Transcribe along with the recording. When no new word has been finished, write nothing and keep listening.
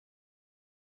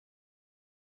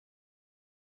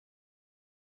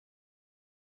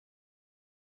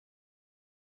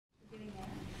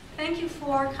Thank you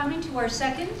for coming to our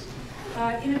second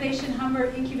Innovation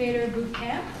Humber Incubator Boot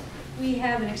Camp. We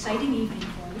have an exciting evening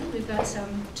for you. We've got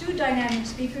two dynamic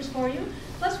speakers for you,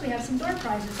 plus we have some door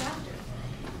prizes after.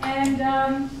 And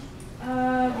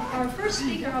our first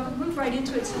speaker, I'll move right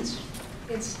into it since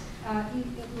it's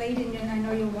late and I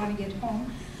know you'll want to get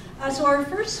home. So our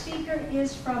first speaker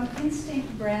is from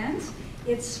Instinct Brands.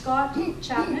 It's Scott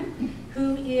Chapman,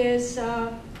 who is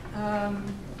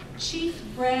Chief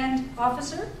Brand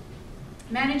Officer,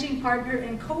 Managing Partner,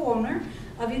 and co-owner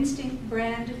of Instinct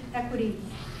Brand Equity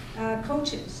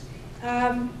Coaches.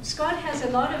 Scott has a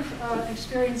lot of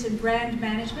experience in brand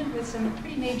management with some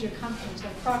pretty major companies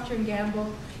like Procter &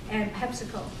 Gamble and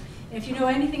PepsiCo. And if you know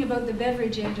anything about the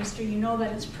beverage industry, you know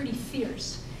that it's pretty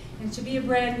fierce. And to be a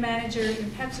brand manager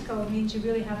in PepsiCo means you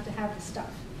really have to have the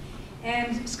stuff.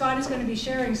 And Scott is going to be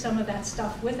sharing some of that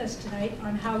stuff with us tonight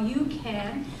on how you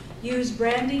can use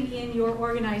branding in your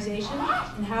organization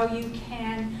and how you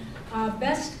can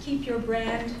best keep your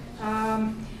brand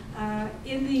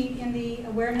in the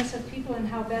awareness of people, and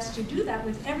how best to do that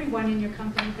with everyone in your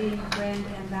company being a brand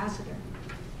ambassador.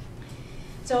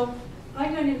 So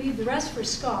I'm going to leave the rest for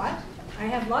Scott. I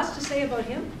have lots to say about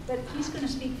him, but he's going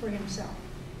to speak for himself.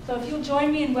 So if you'll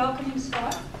join me in welcoming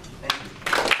Scott.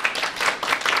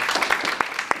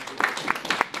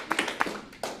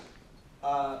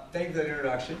 Thank you for that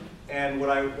introduction. And what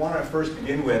I want to first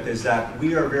begin with is that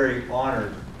we are very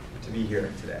honored to be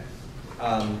here today.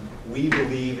 We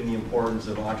believe in the importance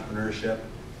of entrepreneurship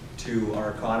to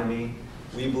our economy.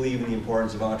 We believe in the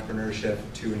importance of entrepreneurship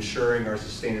to ensuring our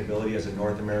sustainability as a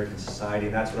North American society,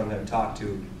 and that's what I'm going to talk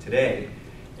to today.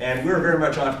 And we're very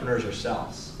much entrepreneurs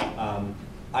ourselves.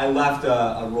 I left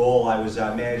a role. I was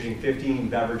managing 15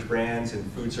 beverage brands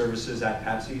and food services at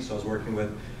Pepsi, so I was working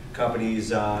with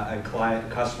companies and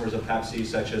customers of Pepsi,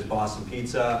 such as Boston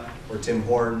Pizza or Tim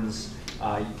Hortons,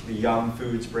 the Yum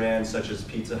Foods brands such as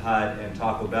Pizza Hut and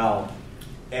Taco Bell.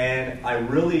 And I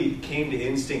really came to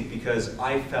Instinct because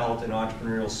I felt an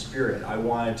entrepreneurial spirit. I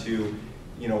wanted to,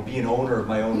 be an owner of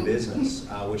my own business,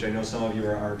 which I know some of you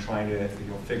are trying to,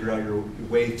 figure out your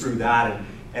way through that.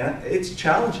 And it's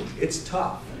challenging. It's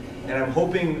tough. And I'm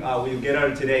hoping what you'll get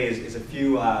out of today is a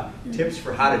few tips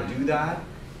for how to do that.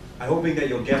 I'm hoping that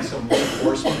you'll get some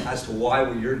reinforcement as to why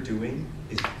what you're doing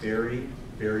is very,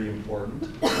 very important.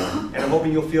 And I'm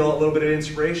hoping you'll feel a little bit of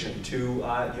inspiration to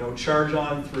charge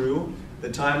on through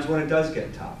the times when it does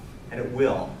get tough, and it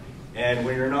will. And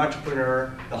when you're an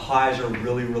entrepreneur, the highs are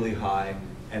really, really high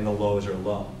and the lows are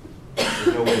low. There's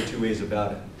no way two ways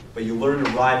about it. But you learn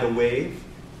to ride the wave,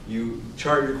 you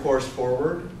chart your course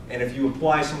forward, and if you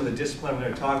apply some of the discipline I'm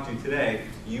going to talk to you today,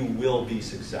 you will be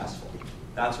successful.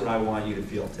 That's what I want you to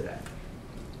feel today.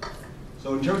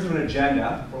 So in terms of an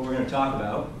agenda, what we're going to talk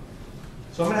about,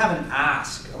 so I'm going to have an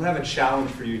ask. I'm going to have a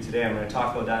challenge for you today. I'm going to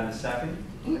talk about that in a second.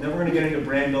 And then we're going to get into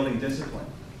brand building discipline.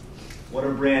 What a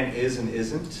brand is and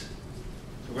isn't. So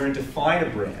we're going to define a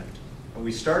brand. And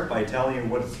we start by telling you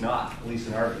what it's not, at least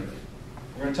in our view.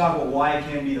 We're going to talk about why it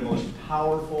can be the most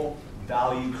powerful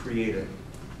value creator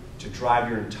to drive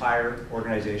your entire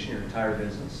organization, your entire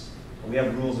business. And we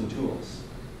have rules and tools.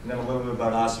 And then a little bit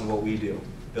about us and what we do,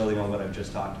 building on what I've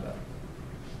just talked about.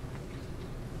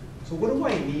 So what do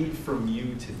I need from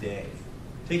you today?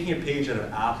 Taking a page out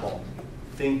of Apple,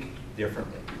 think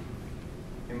differently.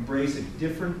 Embrace a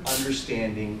different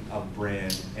understanding of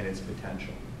brand and its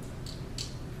potential.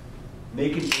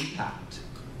 Make an impact.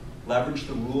 Leverage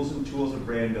the rules and tools of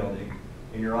brand building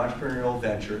in your entrepreneurial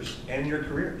ventures and in your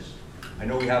careers. I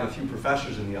know we have a few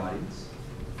professors in the audience.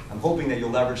 I'm hoping that you'll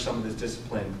leverage some of this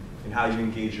discipline in how you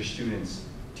engage your students,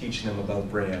 teaching them about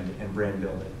brand and brand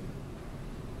building.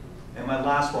 And my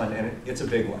last one, and it's a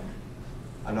big one.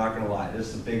 I'm not going to lie, this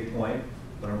is a big point,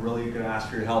 but I'm really going to ask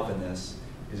for your help in this,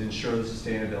 is ensure the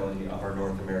sustainability of our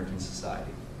North American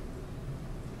society.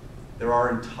 There are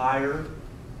entire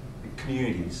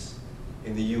communities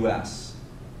in the US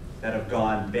that have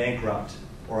gone bankrupt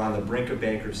or on the brink of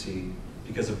bankruptcy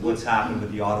because of what's happened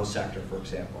with the auto sector, for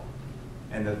example.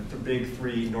 And the big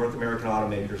three North American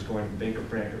automakers going to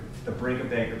the brink of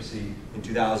bankruptcy in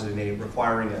 2008,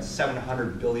 requiring a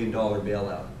 $700 billion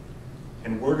bailout.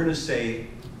 And we're going to say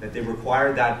that they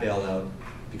required that bailout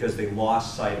because they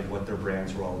lost sight of what their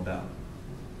brands were all about.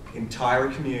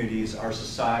 Entire communities, our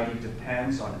society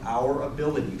depends on our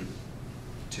ability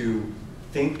to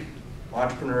think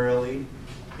entrepreneurially,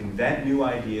 invent new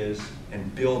ideas,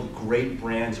 and build great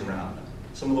brands around them.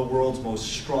 Some of the world's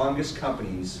most strongest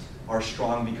companies are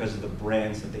strong because of the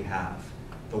brands that they have.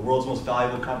 The world's most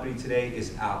valuable company today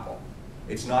is Apple.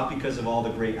 It's not because of all the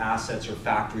great assets or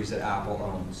factories that Apple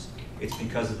owns. It's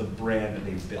because of the brand that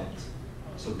they've built.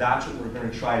 So that's what we're going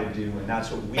to try to do, and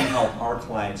that's what we help our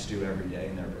clients do every day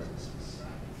in their businesses.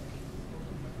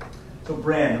 So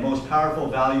brand, the most powerful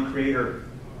value creator,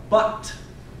 but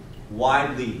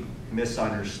widely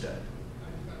misunderstood.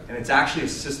 And it's actually a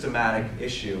systematic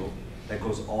issue that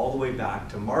goes all the way back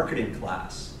to marketing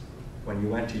class when you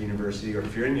went to university, or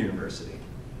if you're in university.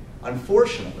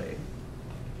 Unfortunately,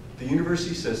 the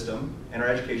university system and our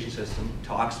education system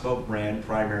talks about brand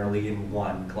primarily in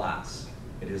one class.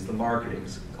 It is the marketing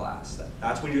class.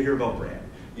 That's when you hear about brand.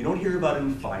 You don't hear about it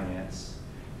in finance.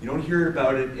 You don't hear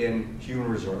about it in human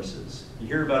resources. You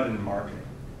hear about it in marketing.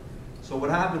 So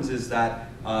what happens is that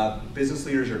business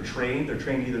leaders are trained. They're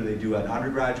trained either they do an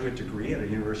undergraduate degree at a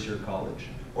university or college,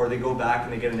 or they go back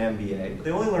and they get an MBA. But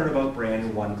they only learn about brand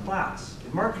in one class,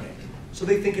 in marketing. So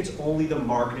they think it's only the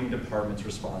marketing department's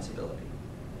responsibility.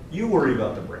 You worry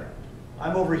about the brand.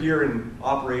 I'm over here in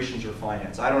operations or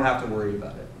finance. I don't have to worry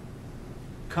about it.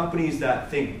 Companies that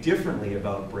think differently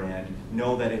about brand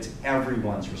know that it's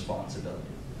everyone's responsibility.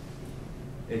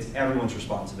 It's everyone's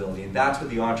responsibility, and that's what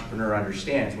the entrepreneur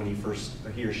understands when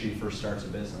he or she first starts a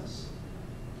business.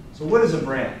 So what is a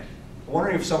brand? I'm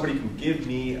wondering if somebody can give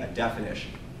me a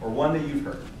definition, or one that you've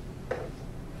heard.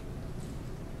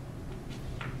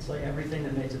 It's like everything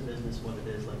that makes a business what it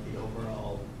is, like the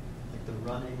overall, like the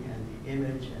running and the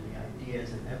image and the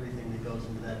ideas and everything that goes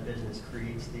into that business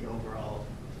creates the overall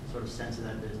sort of sense of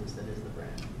that business that is the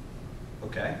brand.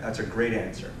 Okay, that's a great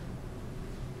answer.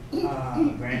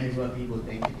 Brand is what people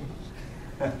think it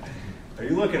is. Are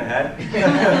you looking ahead?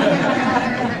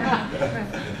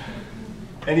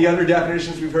 Any other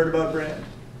definitions we've heard about brand?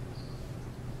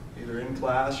 Either in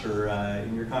class or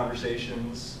in your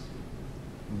conversations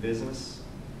in business?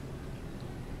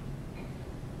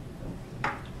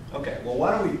 Okay, well,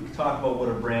 why don't we talk about what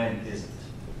a brand isn't?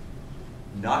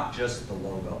 Not just the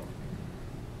logo,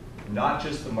 not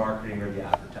just the marketing or the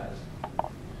advertising,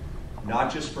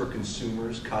 not just for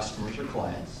consumers, customers, or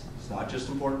clients. It's not just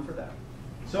important for them.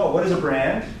 So, what is a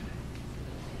brand?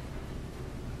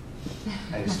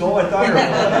 And you stole my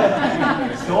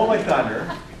thunder. You stole my thunder.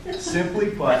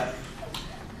 Simply put,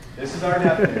 this is our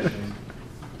definition.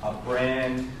 A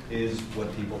brand is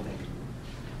what people think.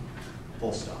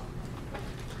 Full stop.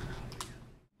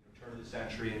 Turn of the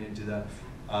century and into the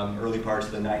early parts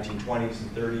of the 1920s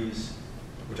and 30s,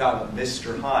 we're talking about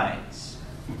Mr. Hines,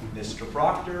 Mr.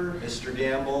 Procter, Mr.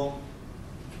 Gamble.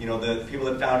 You know, the people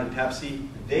that founded Pepsi,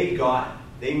 they got it.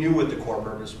 They knew what the core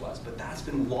purpose was, but that's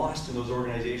been lost in those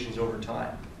organizations over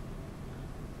time.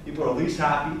 People are least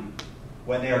happy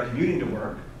when they are commuting to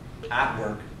work, at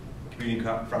work, commuting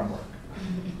from work.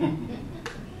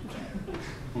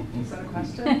 Is that a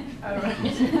question? I don't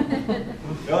know.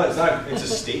 No, it's not. It's a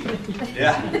statement.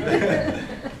 Yeah.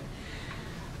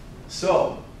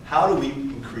 So, how do we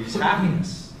increase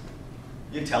happiness?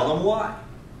 You tell them why.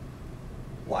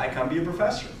 Why come be a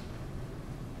professor?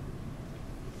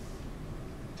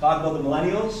 Talk about the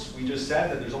millennials. We just said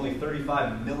that there's only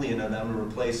 35 million of them to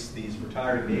replace these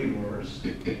retired baby boomers.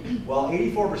 Well,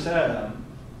 84% of them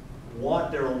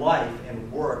want their life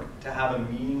and work to have a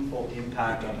meaningful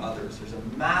impact on others. There's a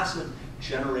massive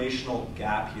generational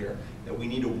gap here that we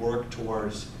need to work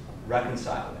towards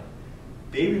reconciling.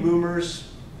 Baby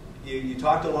boomers, you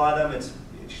talk to a lot of them,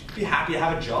 you should be happy to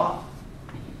have a job.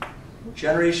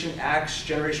 Generation X,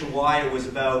 Generation Y, it was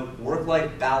about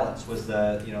work-life balance was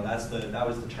that was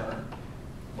the term.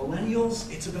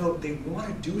 Millennials, it's about they want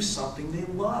to do something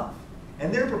they love.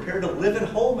 And they're prepared to live at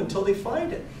home until they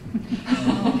find it.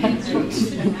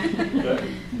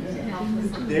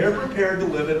 They're prepared to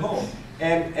live at home.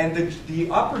 And the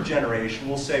upper generation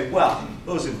will say, well,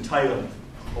 those entitled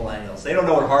millennials, they don't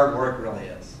know what hard work really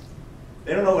is.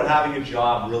 They don't know what having a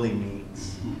job really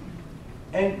means.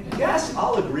 And yes,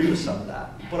 I'll agree with some of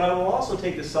that, but I will also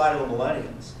take the side of the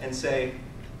millennials and say,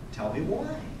 tell me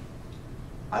why.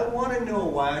 I want to know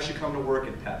why I should come to work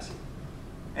at Pepsi.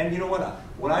 And you know what?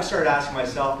 When I started asking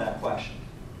myself that question,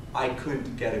 I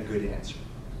couldn't get a good answer.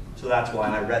 So that's why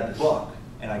I read the book,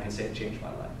 and I can say it changed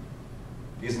my life.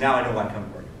 Because now I know why I come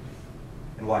to work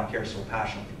and why I care so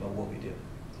passionately about what we do.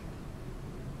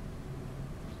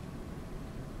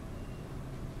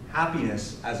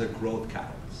 Happiness as a growth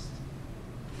catalyst.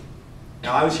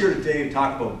 Now, I was here today to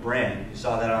talk about brand. You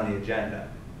saw that on the agenda.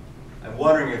 I'm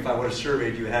wondering if I would have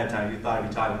surveyed you ahead of time, you thought I'd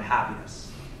be talking about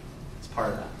happiness. It's part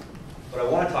of that. But I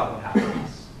want to talk about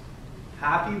happiness.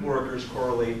 Happy workers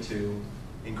correlate to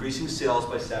increasing sales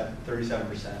by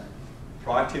 37%,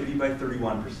 productivity by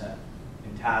 31%,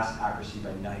 and task accuracy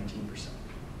by 19%.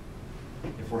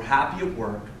 If we're happy at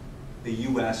work, the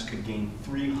US could gain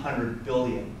 $300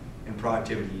 billion in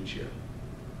productivity each year.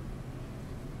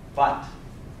 But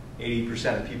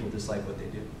 80% of people dislike what they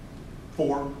do.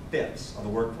 4/5 of the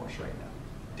workforce right now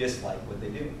dislike what they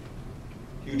do.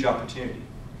 Huge opportunity.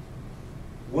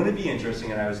 Wouldn't it be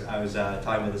interesting, and I was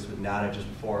talking about this with Nada just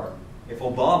before, if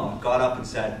Obama got up and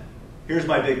said, here's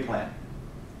my big plan,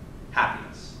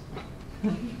 happiness.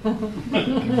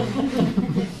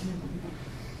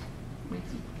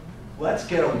 Let's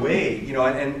get away,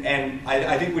 and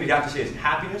I think what you have to say is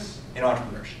happiness and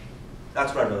entrepreneurship.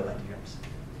 That's what I'd really like to hear him say.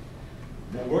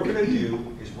 What we're going to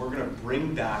do is we're going to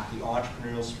bring back the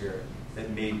entrepreneurial spirit that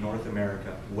made North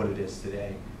America what it is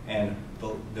today and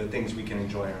the things we can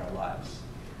enjoy in our lives.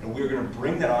 And we're going to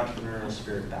bring that entrepreneurial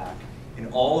spirit back in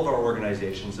all of our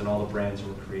organizations and all the brands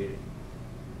we're creating.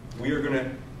 We are going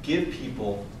to give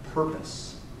people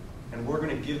purpose, and we're going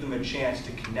to give them a chance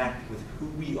to connect with who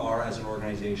we are as an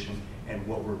organization and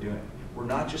what we're doing. We're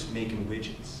not just making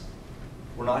widgets.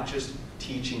 We're not just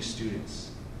teaching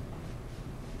students.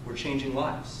 We're changing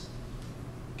lives.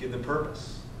 Give them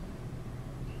purpose.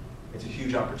 It's a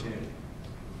huge opportunity.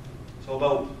 So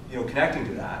about connecting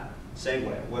to that,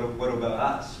 segue, what about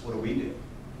us? What do we do?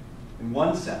 In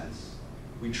one sense,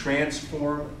 we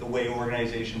transform the way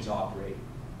organizations operate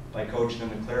by coaching them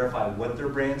to clarify what their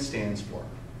brand stands for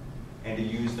and to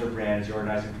use their brand as the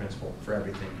organizing principle for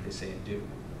everything they say and do.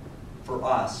 For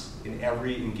us, in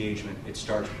every engagement, it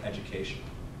starts with education.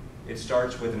 It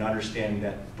starts with an understanding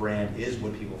that brand is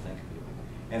what people think of you.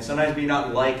 And sometimes we may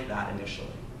not like that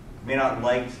initially. We may not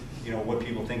like what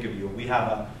people think of you. We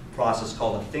have a process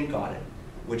called a think audit,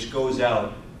 which goes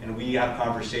out and we have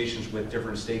conversations with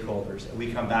different stakeholders, and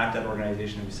we come back to that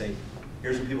organization and we say,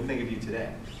 here's what people think of you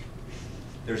today.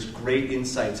 There's great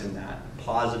insights in that,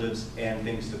 positives and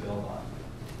things to build on.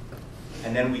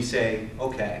 And then we say,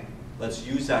 okay, let's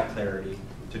use that clarity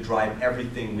to drive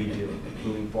everything we do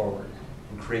moving forward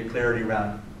and create clarity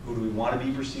around who do we want to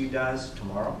be perceived as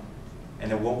tomorrow, and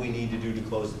then what we need to do to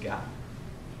close the gap.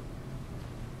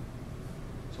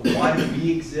 So why do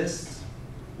we exist?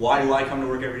 Why do I come to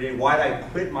work every day? Why did I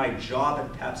quit my job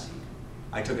at Pepsi?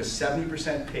 I took a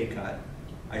 70% pay cut.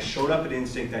 I showed up at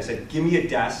Instinct. I said, give me a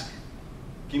desk.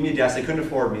 Give me a desk. They couldn't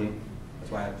afford me.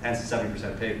 That's why, hence the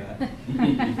 70% pay cut.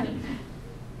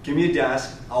 Give me a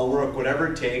desk. I'll work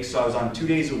whatever it takes. So I was on 2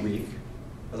 days a week.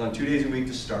 I was on 2 days a week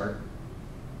to start.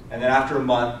 And then after a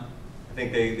month, I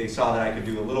think they saw that I could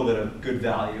do a little bit of good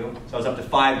value. So I was up to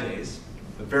 5 days,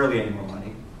 but barely any more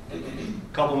money.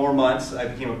 A couple more months, I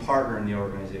became a partner in the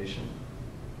organization.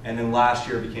 And then last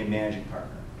year, I became managing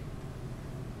partner.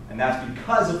 And that's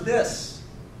because of this.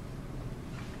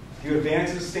 You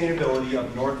advance the sustainability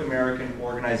of North American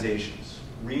organizations,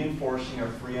 reinforcing our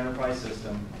free enterprise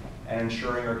system and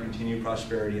ensuring our continued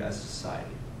prosperity as a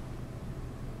society.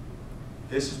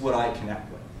 This is what I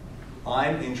connect with.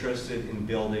 I'm interested in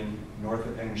building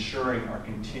and ensuring our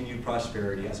continued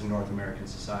prosperity as a North American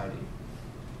society.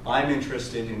 I'm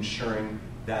interested in ensuring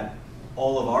that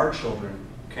all of our children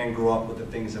can grow up with the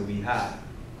things that we had.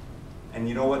 And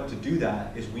you know what? To do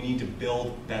that is we need to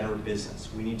build better business.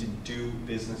 We need to do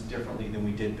business differently than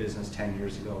we did business 10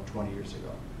 years ago, 20 years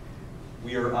ago.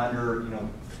 We are under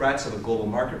threats of a global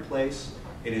marketplace.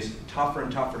 It is tougher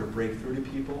and tougher to break through to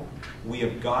people. We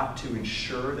have got to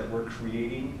ensure that we're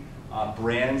creating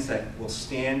brands that will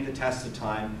stand the test of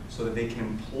time so that they can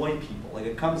employ people. Like,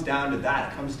 it comes down to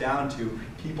that. It comes down to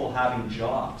people having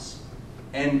jobs.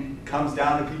 And it comes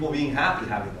down to people being happy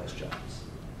having those jobs.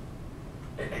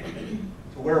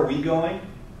 So where are we going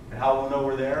and how we'll know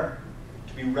we're there?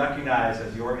 To be recognized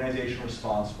as the organization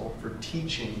responsible for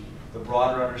teaching the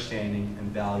broader understanding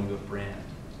and value of brand.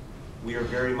 We are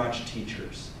very much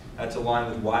teachers. That's aligned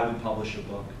with why we publish a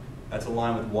book. That's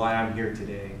aligned with why I'm here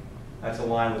today. That's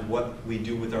aligned with what we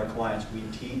do with our clients. We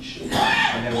teach, and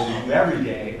then what we do every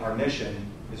day, our mission,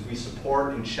 is we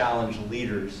support and challenge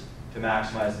leaders to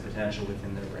maximize the potential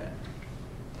within their brand.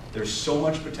 There's so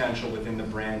much potential within the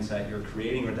brands that you're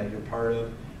creating or that you're part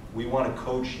of. We want to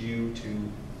coach you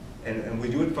to, and we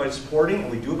do it by supporting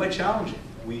and we do it by challenging.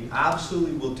 We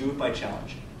absolutely will do it by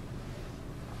challenging.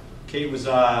 Kate was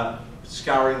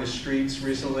scouring the streets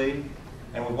recently,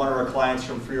 and with one of our clients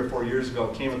from 3 or 4 years ago,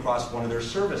 came across one of their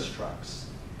service trucks.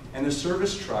 And the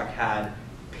service truck had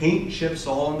paint chips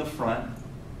all in the front.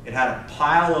 It had a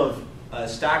pile of a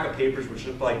stack of papers, which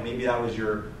looked like maybe that was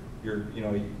your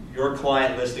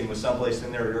client listing was someplace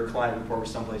in there, or your client report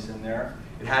was someplace in there.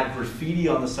 It had graffiti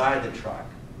on the side of the truck.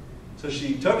 So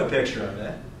she took a picture of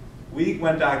it. We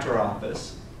went back to our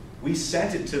office. We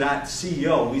sent it to that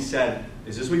CEO. We said,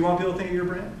 is this what you want people to think of your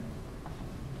brand?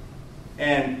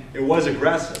 And it was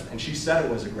aggressive, and she said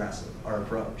it was aggressive, our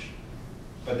approach.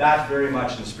 But that's very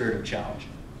much in the spirit of challenging.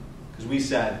 Because we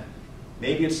said,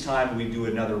 Maybe it's time we do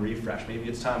another refresh. Maybe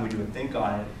it's time we do a think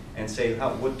on it and say,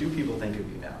 what do people think of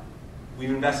you now? We've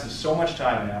invested so much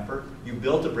time and effort. You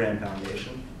built a brand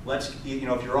foundation. Let's, if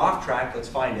you're off track, let's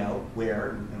find out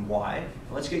where and why,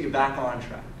 and let's get you back on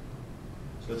track.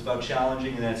 So it's about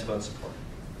challenging, and then it's about supporting.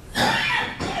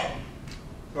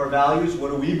 Our values, what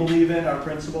do we believe in, our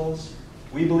principles?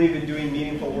 We believe in doing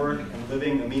meaningful work and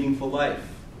living a meaningful life.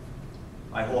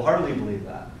 I wholeheartedly believe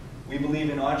that. We believe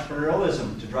in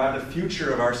entrepreneurialism to drive the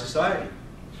future of our society.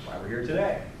 That's why we're here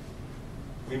today.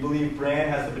 We believe brand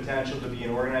has the potential to be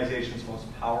an organization's most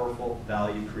powerful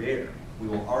value creator. We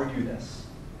will argue this.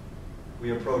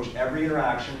 We approach every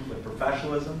interaction with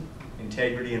professionalism,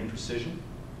 integrity, and precision.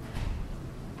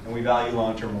 And we value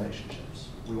long-term relationships.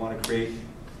 We want to create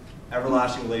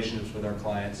everlasting relationships with our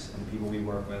clients and the people we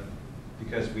work with,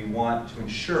 because we want to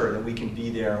ensure that we can be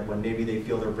there when maybe they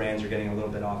feel their brands are getting a little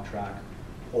bit off track.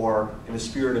 Or in the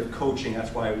spirit of coaching,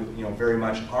 that's why very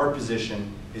much our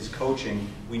position is coaching.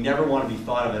 We never want to be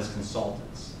thought of as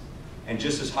consultants. And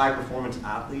just as high-performance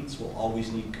athletes will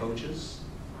always need coaches,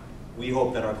 we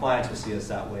hope that our clients will see us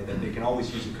that way, that they can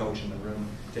always use a coach in the room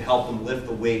to help them lift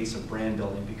the weights of brand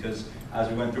building, because as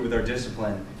we went through with our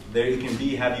discipline, there can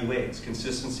be heavy weights.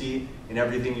 Consistency in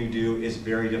everything you do is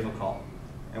very difficult.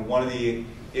 And one of the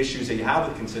issues that you have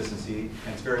with consistency,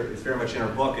 and it's very much in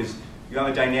our book, is you have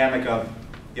a dynamic of,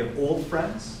 you have old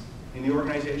friends in the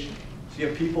organization. So you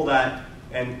have people that,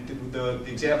 and the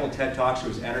example Ted talks to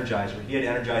is Energizer. He had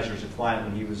Energizer as a client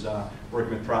when he was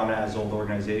working with Promenad's old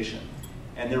organization.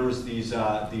 And there was these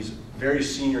very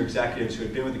senior executives who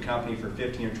had been with the company for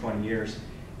 15 or 20 years.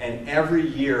 And every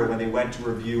year when they went to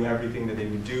review everything that they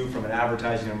would do from an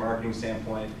advertising and marketing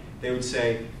standpoint, they would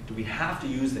say, do we have to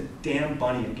use the damn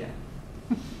bunny again?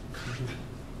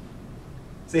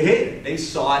 So they hated it. They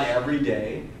saw it every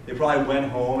day. They probably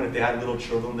went home, and if they had little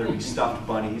children, there'd be stuffed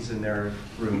bunnies in their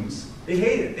rooms. They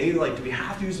hated it. They were like, do we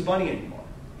have to use the bunny anymore?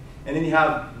 And then you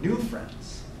have new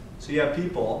friends. So you have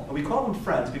people, and we call them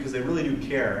friends because they really do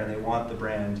care and they want the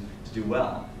brand to do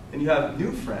well. Then you have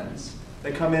new friends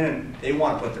that come in and they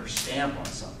want to put their stamp on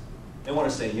something. They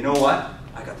want to say, you know what?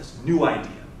 I got this new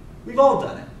idea. We've all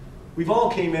done it. We've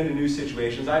all came into new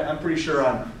situations. I'm pretty sure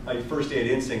on my first day at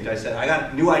Instinct, I said, I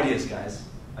got new ideas, guys.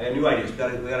 I got new ideas. We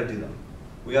got to do them.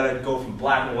 We got to go from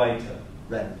black and white to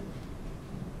red and blue.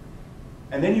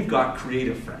 And then you've got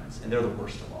creative friends, and they're the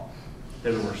worst of all.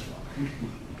 They're the worst of all.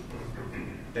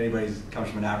 If anybody comes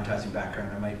from an advertising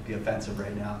background, I might be offensive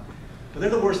right now. But they're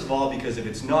the worst of all because if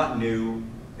it's not new,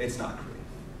 it's not creative.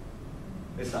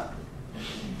 It's not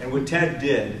creative. And what Ted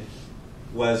did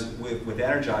was, with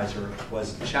Energizer,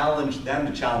 was challenge them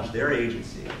to challenge their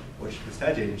agency, which was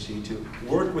Ted's agency, to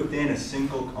work within a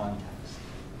single context.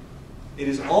 It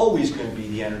is always going to be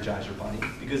the Energizer Bunny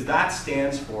because that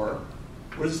stands for,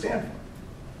 what does it stand for?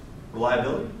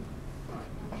 Reliability.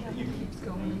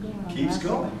 Keeps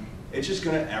going. It's just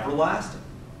going to everlasting.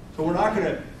 So we're not going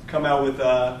to come out with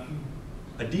a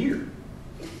deer.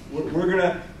 We're going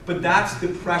to, but that's the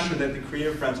pressure that the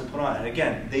creative friends will put on. And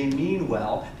again, they mean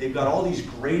well. They've got all these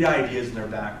great ideas in their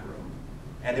back room,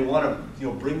 and they want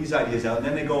to bring these ideas out. And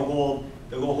then they'll go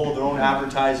hold their own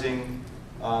advertising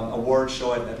award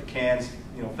show at the Cannes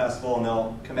festival, and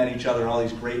they'll commend each other on all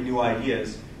these great new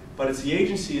ideas. But it's the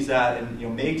agencies that, and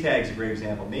Maytag's a great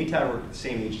example. Maytag worked with the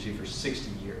same agency for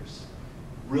 60 years,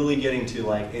 really getting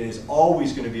to it is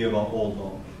always going to be about old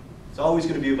lonely. It's always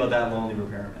going to be about that lonely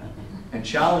repairman. And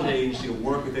challenge the agency to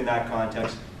work within that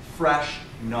context. Fresh,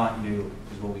 not new,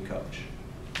 is what we coach.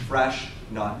 Fresh,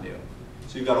 not new.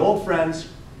 So you've got old friends,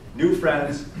 new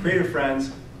friends, creative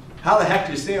friends. How the heck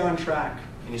do you stay on track?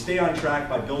 And you stay on track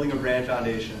by building a brand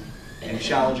foundation and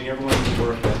challenging everyone you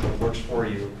work with that works for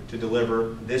you to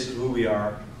deliver, this is who we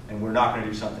are, and we're not going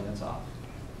to do something that's off.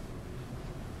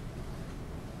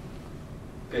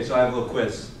 Okay, so I have a little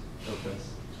quiz.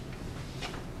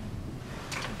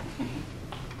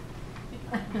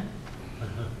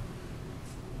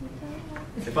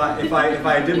 If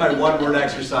I did my one-word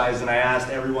exercise and I asked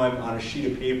everyone on a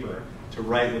sheet of paper to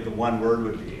write what the one word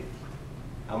would be,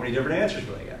 how many different answers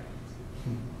would I get?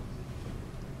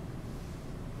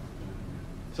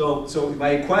 So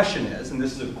my question is, and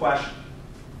this is a question,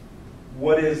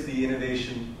 what is the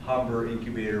Innovation Humber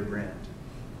Incubator brand?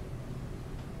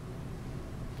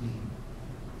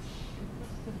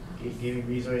 Giving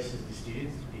resources to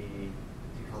students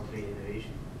to cultivate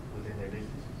innovation within their businesses.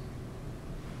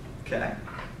 Okay,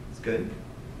 that's good.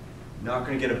 Not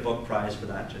going to get a book prize for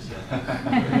that just yet.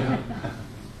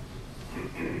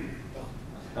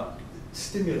 No.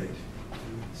 Stimulate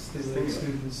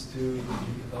students to be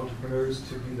entrepreneurs,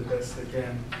 to be the best they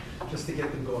can, just to get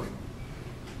them going.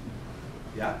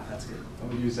 Yeah, that's good. I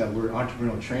would use that word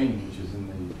entrepreneurial training, which is in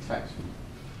the text.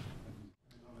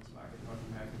 Enormous market in North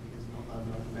America because a lot of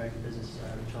North American businesses are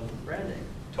having trouble with branding.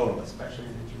 Totally. Especially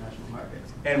in international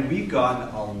markets. And we've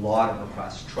gotten a lot of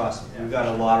requests, trust me. We've got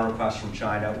a lot of requests from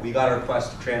China. We got a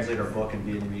request to translate our book in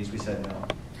Vietnamese. We said no.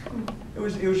 It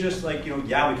was just like, you know,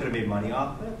 yeah, we could have made money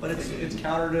off it, but it's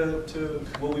counter to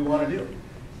what we want to do.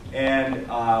 And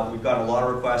we've got a lot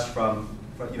of requests from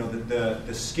you know,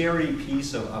 the scary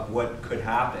piece of what could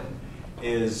happen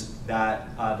is that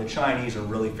the Chinese are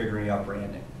really figuring out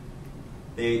branding.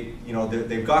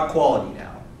 They've got quality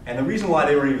now. And the reason why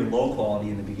they were even low quality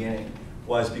in the beginning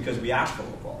was because we asked for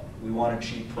low quality. We wanted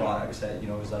cheap products that, you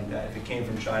know, it was like that. If it came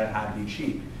from China, it had to be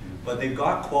cheap. But they've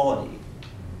got quality.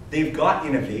 They've got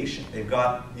innovation. They've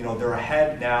got, you know, they're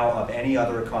ahead now of any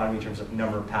other economy in terms of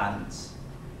number of patents.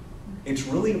 It's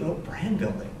really about brand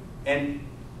building. And,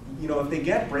 you know, if they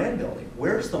get brand building,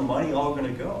 where's the money all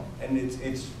going to go? And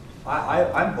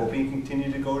I'm hoping it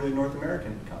continue to go to North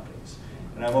American companies.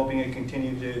 And I'm hoping it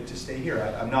continue to stay here.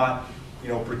 I'm not, you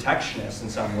know, protectionist in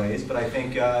some ways, but I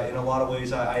think in a lot of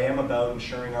ways I am about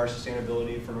ensuring our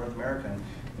sustainability for North America. And,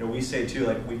 you know, we say too,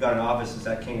 like, we've got an office that's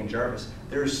at King and Jarvis.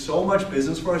 There's so much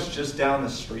business for us just down the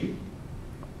street.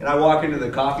 And I walk into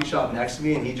the coffee shop next to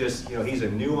me, and he just, you know, he's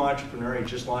a new entrepreneur. He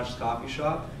just launched his coffee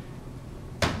shop.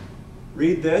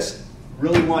 Read this.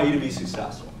 Really want you to be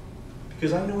successful,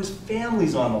 because I know his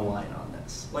family's on the line on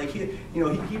this. Like, he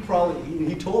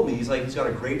told me, he's like, he's got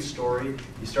a great story.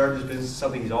 He started his business,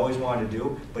 something he's always wanted to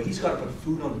do, but he's got to put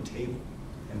food on the table,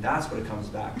 and that's what it comes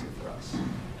back to for us.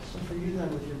 So for you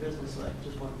then, with your business, like,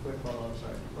 just one quick follow-up,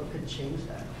 sorry, what could change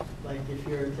that? Like, if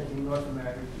you're thinking North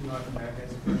America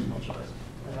is a personal choice,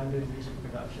 like, I'm doing music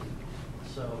production,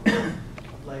 so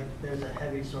like, there's a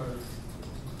heavy sort of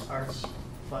arts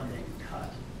funding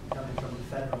cut coming from the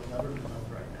federal government level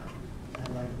right now,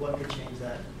 and like, what could change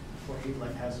that for you?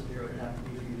 Like, how severe would it have to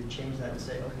be for you to change that and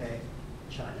say, okay,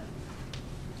 China?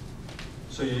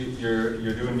 So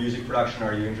you're doing music production.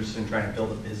 Are you interested in trying to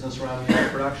build a business around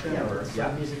music production? Yeah, or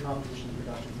music composition and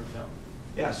production for film.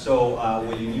 Yeah, so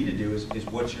what you need to do is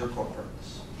what's your core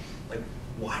purpose? Like,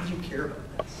 why do you care about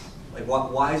this? Like,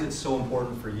 why is it so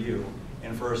important for you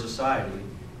and for our society?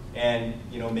 And,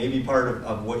 you know, maybe part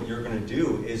of what you're going to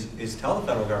do is tell the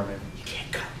federal government, you can't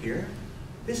cut here.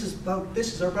 This is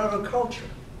about a culture.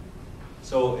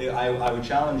 So I would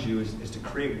challenge you is to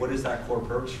create, what is that core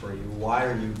purpose for you? Why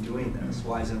are you doing this?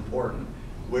 Why is it important?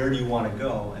 Where do you want to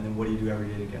go? And then what do you do every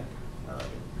day to get there?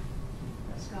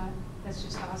 Scott, that's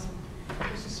just awesome.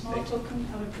 Just a small token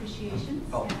of appreciation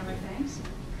and our thanks.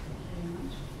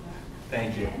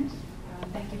 Thank you. And,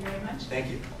 thank you very much.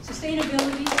 Thank you.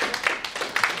 Sustainability.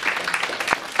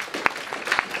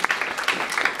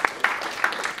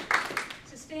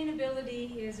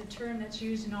 Sustainability is a term that's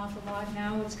used an awful lot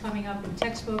now. It's coming up in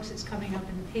textbooks, it's coming up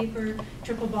in the paper,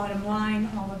 triple bottom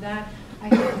line, all of that. I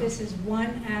think this is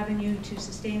one avenue to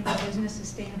sustainable business,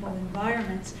 sustainable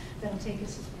environments that'll take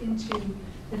us into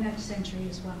the next century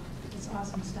as well. It's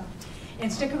awesome stuff.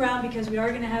 And stick around, because we are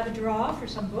going to have a draw for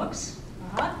some books.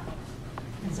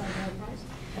 That's our prize.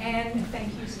 And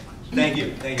thank you so much. Thank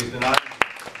you. Thank you. It's been an honor.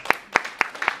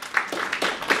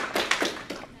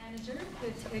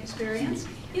 With experience.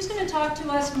 He's going to talk to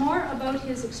us more about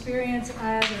his experience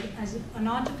as an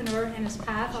entrepreneur and his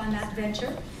path on that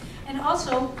venture. And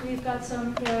also, we've got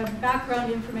some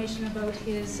background information about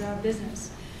his business.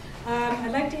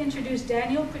 I'd like to introduce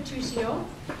Daniel Patricio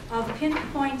of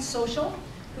PinPoint Social,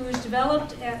 who's a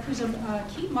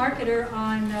key marketer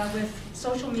with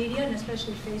social media and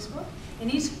especially Facebook.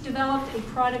 And he's developed a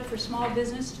product for small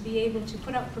business to be able to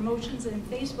put up promotions in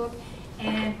Facebook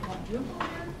and quadruple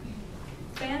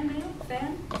fan mail?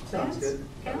 Sounds good.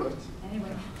 Count?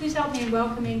 Anyway, please help me in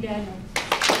welcoming Daniel.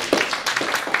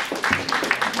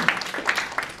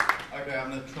 Okay, I'm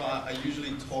going to try. I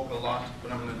usually talk a lot,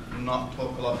 but I'm going to not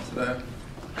talk a lot today.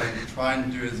 I'm going to try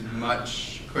and do as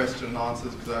much question and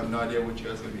answers because I have no idea what you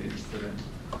guys are going to be interested in.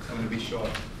 I'm going to be short.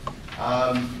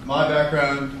 My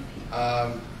background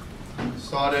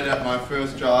started at my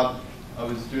first job. I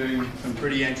was doing some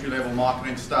pretty entry-level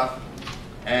marketing stuff.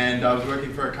 And I was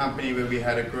working for a company where we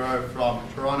had to grow from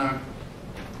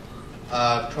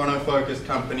Toronto-focused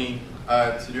company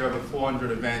to do over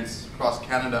 400 events across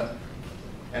Canada.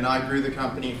 And I grew the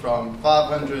company from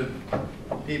 500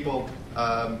 people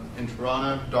in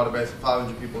Toronto, database of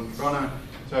 500 people in Toronto,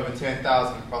 to over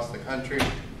 10,000 across the country.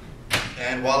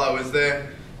 And while I was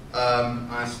there,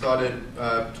 I started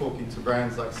talking to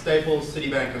brands like Staples,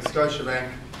 Citibank, and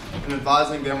Scotiabank, and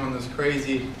advising them on this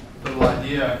crazy little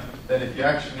idea that if you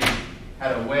actually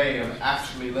had a way of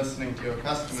actually listening to your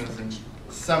customers and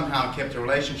somehow kept a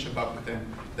relationship up with them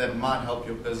that might help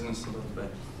your business a little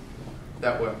bit.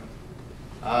 That worked.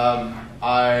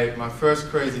 My first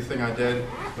crazy thing I did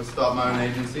was start my own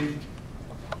agency.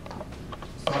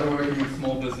 Started working with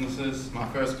small businesses. My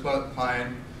first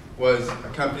client was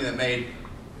a company that made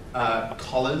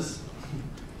collars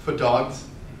for dogs.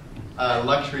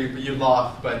 Luxury, but you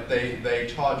laugh, but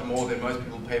they charge more than most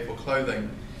people pay for clothing.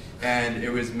 And it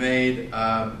was made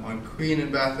on Queen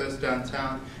in Bathurst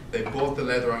downtown. They bought the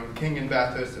leather on King in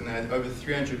Bathurst, and they had over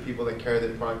 300 people that carried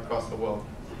their product across the world.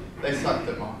 They sucked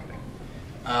at marketing.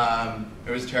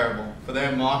 It was terrible. For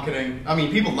their marketing, I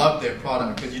mean, people loved their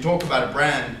product, because you talk about a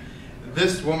brand.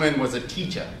 This woman was a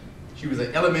teacher. She was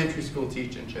an elementary school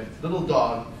teacher, and she had a little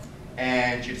dog,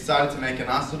 and she decided to make a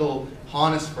nice little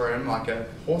harness for him, like a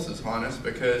horse's harness,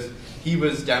 because he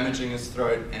was damaging his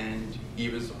throat and he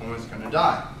was almost going to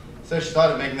die. So she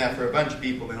started making that for a bunch of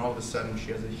people, and all of a sudden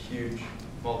she has a huge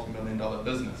multi-million-dollar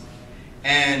business.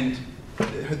 And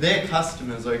their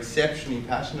customers are exceptionally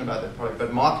passionate about their product,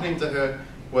 but marketing to her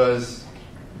was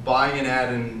buying an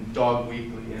ad in Dog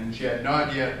Weekly, and she had no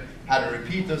idea how to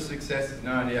repeat the success,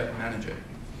 no idea how to manage it.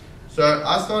 So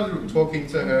I started talking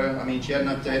to her. I mean, she hadn't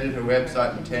updated her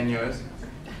website in 10 years.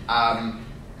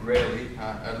 Rarely,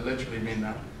 I literally mean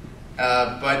that.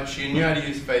 But she knew how to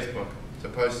use Facebook to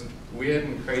post weird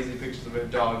and crazy pictures of her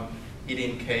dog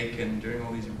eating cake and doing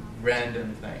all these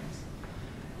random things.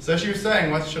 So she was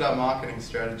saying, what should our marketing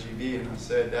strategy be? And I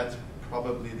said, that's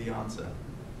probably the answer.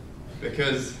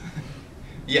 Because,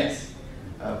 yes,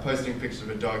 posting pictures of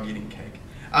a dog eating cake.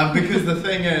 Because the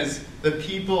thing is,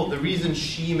 the reason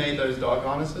she made those dog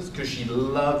harnesses, because she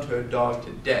loved her dog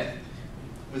to death,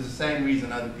 was the same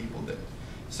reason other people did.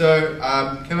 So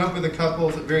came up with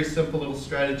a very simple little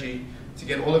strategy to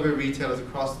get all of her retailers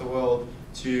across the world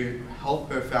to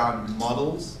help her find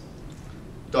models,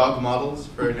 dog models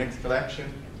for her next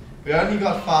collection. We only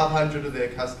got 500 of their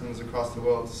customers across the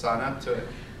world to sign up to it.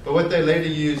 But what they later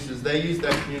used is they used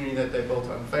that community that they built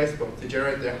on Facebook to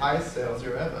generate their highest sales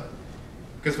year ever.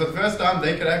 Because for the first time,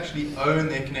 they could actually own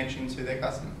their connection to their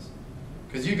customers.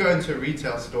 Because you go into a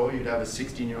retail store, you'd have a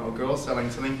 16-year-old girl selling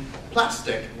something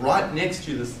plastic right next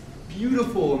to this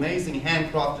beautiful, amazing,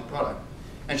 handcrafted product.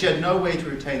 And she had no way to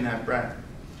retain that brand.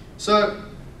 So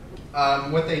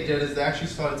what they did is they actually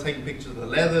started taking pictures of the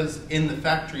leathers in the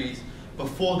factories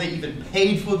before they even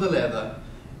paid for the leather,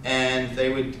 and they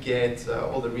would get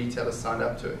all the retailers signed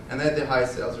up to it. And they had their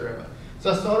highest sales year ever.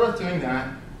 So I started off doing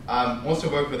that.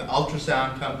 Also worked with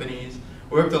ultrasound companies,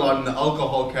 worked a lot in the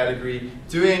alcohol category,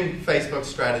 doing Facebook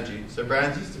strategy. So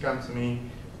brands used to come to me,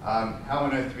 how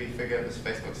on earth do we figure this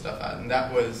Facebook stuff out? And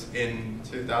that was in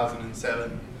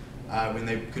 2007, when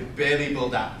they could barely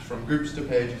build apps, from groups to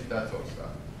pages, that sort of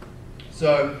stuff.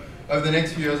 So over the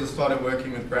next few years, I started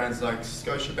working with brands like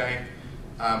Scotiabank,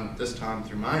 this time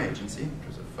through my agency, which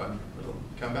was a fun little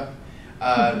comeback,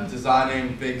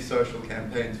 designing big social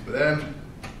campaigns for them.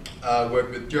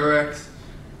 Worked with Durex,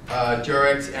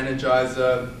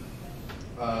 Energizer,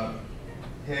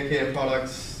 hair care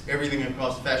products, everything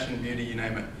across fashion, beauty, you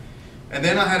name it. And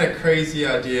then I had a crazy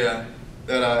idea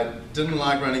that I didn't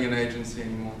like running an agency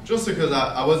anymore, just because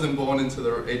I wasn't born into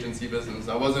the agency business.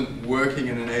 I wasn't working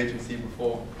in an agency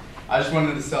before. I just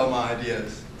wanted to sell my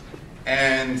ideas.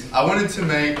 And I wanted to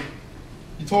make,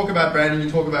 you talk about branding, you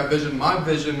talk about vision. My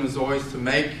vision was always to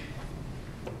make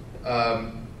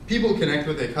people connect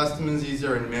with their customers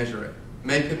easier and measure it,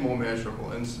 make it more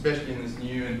measurable, and especially in this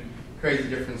new and crazy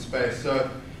different space. So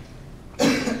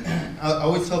I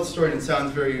always tell the story, and it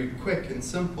sounds very quick and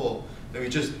simple, that we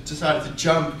just decided to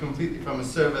jump completely from a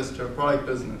service to a product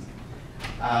business.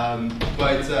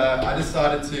 But I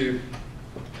decided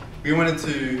we wanted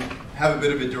to have a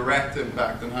bit of a direct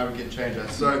impact on how we can change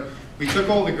that. So we took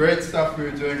all the great stuff we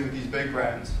were doing with these big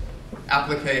brands,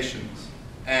 applications,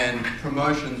 and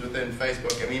promotions within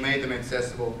Facebook, and we made them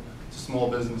accessible to small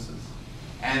businesses.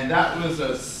 And that was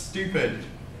a stupid,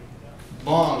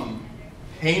 long,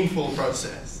 painful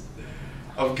process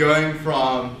of going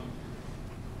from,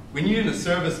 when you're in a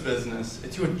service business,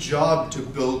 it's your job to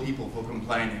bill people for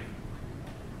complaining,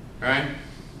 right?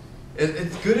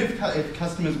 It's good if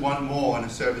customers want more in a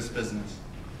service business,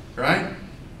 right?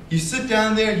 You sit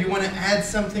down there and you want to add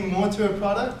something more to a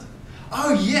product.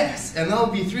 Oh yes, and that'll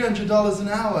be $300 an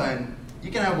hour, and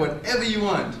you can have whatever you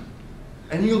want,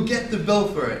 and you'll get the bill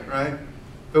for it, right?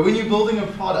 But when you're building a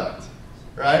product,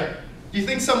 right? Do you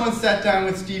think someone sat down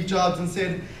with Steve Jobs and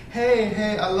said,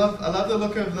 hey, I love the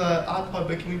look of the iPod,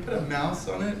 but can we put a mouse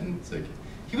on it? And it's like,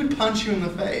 he would punch you in the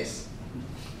face,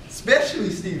 especially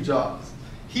Steve Jobs.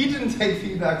 He didn't take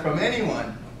feedback from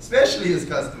anyone, especially his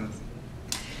customers.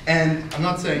 And I'm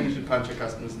not saying you should punch your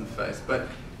customers in the face, but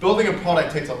building a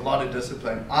product takes a lot of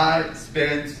discipline. I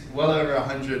spent well over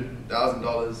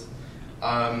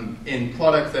 $100,000 in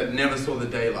products that never saw the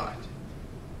daylight.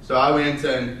 So I went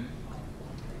and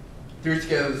threw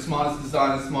together the smartest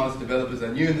designers, smartest developers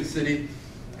I knew in the city,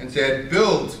 and said,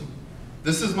 build.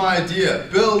 This is my idea.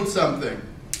 Build something.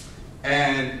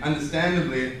 And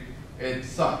understandably, it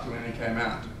sucked when it came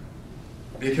out.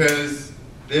 Because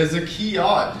there's a key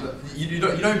art. You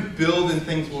don't build and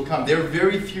things will come. There are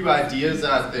very few ideas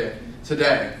out there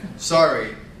today,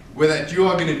 sorry, where that you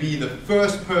are going to be the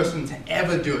first person to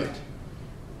ever do it,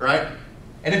 right?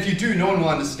 And if you do, no one will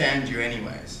understand you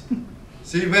anyways.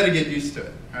 So you better get used to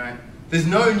it, right? There's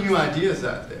no new ideas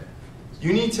out there.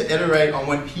 You need to iterate on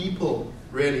what people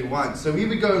really want. So we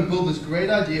would go and build this great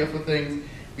idea for things.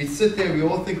 We'd sit there, we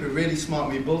all think we're really smart,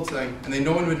 we build something, and then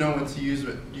no one would know what to use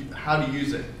it, how to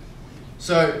use it.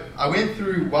 So I went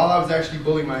through, while I was actually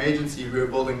building my agency, we were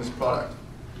building this product.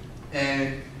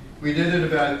 And we did it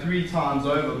about 3 times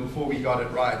over before we got it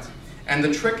right. And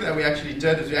the trick that we actually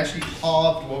did is we actually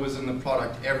halved what was in the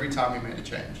product every time we made a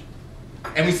change.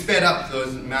 And we sped up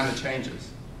those amount of changes.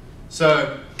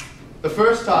 So the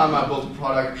first time I built a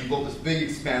product, we built this big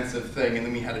expansive thing and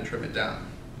then we had to trim it down.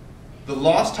 The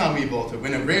last time we built it,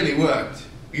 when it really worked,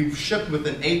 we shipped with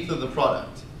 1/8 of the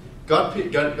product. Got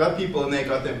people and they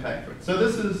got them paid for it. So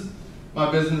this is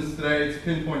my business today. It's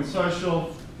PinPoint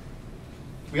Social.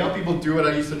 We help people do what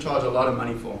I used to charge a lot of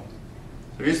money for.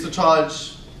 We used to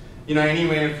charge,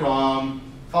 anywhere from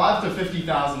 $5,000 to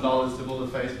 $50,000 to build a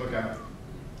Facebook app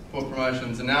for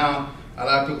promotions, and now I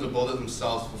allow people to build it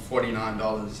themselves for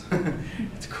 $49.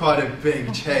 It's quite a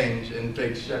big change and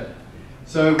big shift.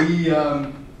 So we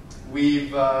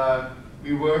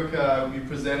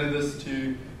presented this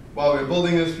to. While we're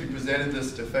building this, we presented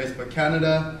this to Facebook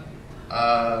Canada.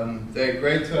 They're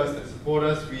great to us, they support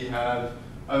us. We have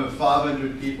over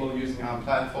 500 people using our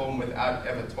platform without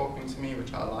ever talking to me,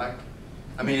 which I like.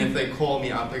 I mean, if they call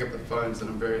me, I'll pick up the phones and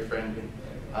I'm very friendly.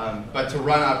 But to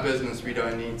run our business, we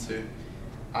don't need to.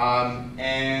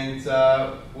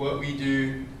 What we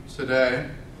do today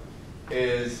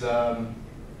is, what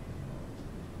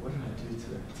did I do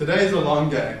today? Today's a long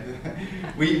day.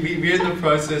 We're in the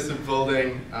process of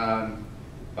building,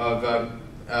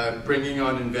 bringing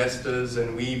on investors,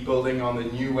 and we building on the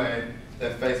new way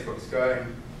that Facebook's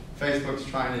going. Facebook's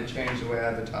trying to change the way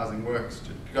advertising works,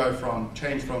 to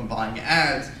change from buying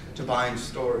ads to buying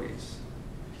stories,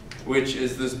 which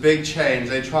is this big change.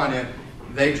 They trying to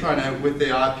with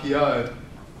their IPO,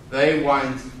 they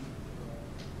want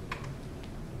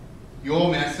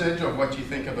your message of what you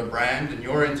think of a brand and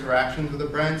your interactions with a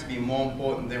brand to be more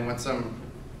important than what some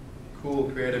cool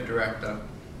creative director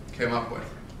came up with.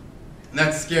 And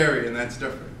that's scary and that's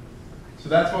different. So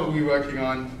that's what we're working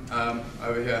on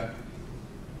over here.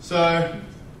 So,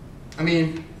 I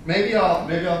mean, maybe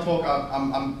I'll talk.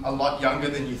 I'm a lot younger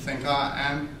than you think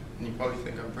I am, and you probably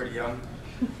think I'm pretty young.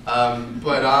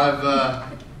 But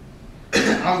I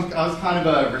was kind of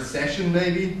a recession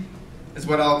baby, is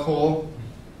what I'll call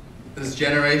this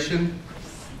generation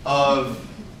of,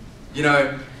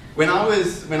 when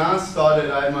I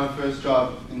started, I had my first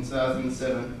job in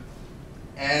 2007,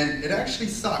 and it actually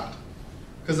sucked.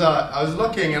 Because I was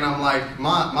looking and I'm like,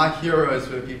 my heroes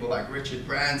were people like Richard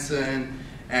Branson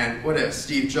and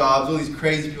Steve Jobs, all these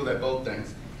crazy people that built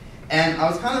things. And I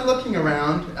was kind of looking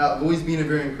around. I've always been a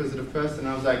very inquisitive person.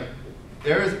 I was like,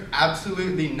 there is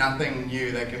absolutely nothing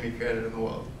new that can be created in the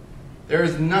world. There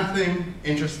is nothing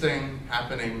interesting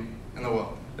happening in the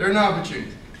world. There are no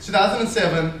opportunities.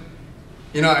 2007,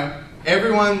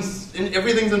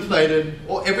 everything's inflated,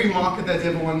 or every market that's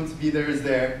ever wanted to be there is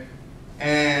there,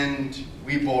 and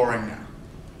we're boring now.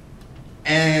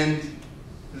 And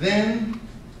then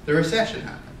the recession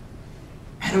happened,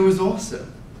 and it was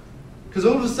awesome. Because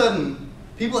all of a sudden,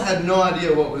 people had no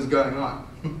idea what was going on.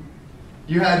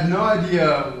 You had no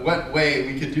idea what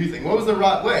way we could do things. What was the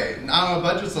right way? Now our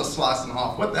budgets are sliced in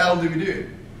half. What the hell do we do?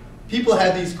 People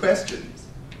had these questions.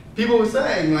 People were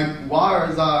saying, like, why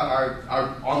is our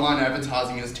online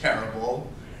advertising is terrible?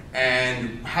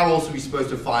 And how else are we supposed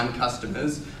to find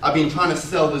customers? I've been trying to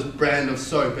sell this brand of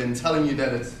soap and telling you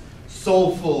that it's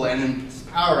soulful and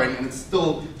empowering, and it's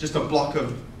still just a block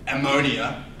of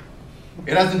ammonia.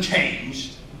 It hasn't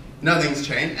changed. Nothing's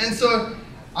changed. And so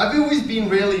I've always been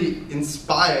really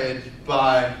inspired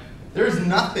by, there's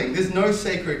no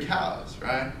sacred cows,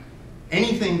 right?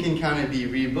 Anything can kind of be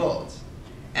rebuilt.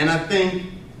 And I think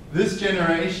this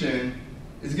generation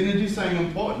is going to do something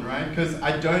important, right? Because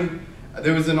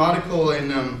there was an article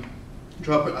in,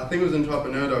 I think it was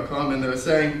entrepreneur.com, and they were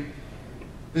saying,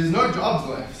 there's no jobs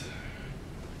left,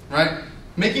 right?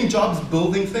 Making jobs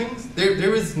building things,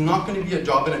 there is not going to be a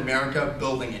job in America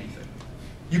building anything.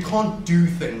 You can't do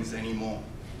things anymore.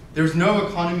 There's no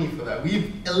economy for that.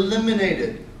 We've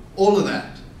eliminated all of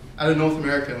that out of North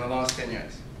America in the last 10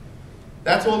 years.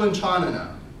 That's all in China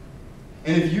now.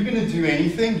 And if you're going to do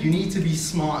anything, you need to be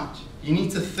smart. You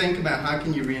need to think about how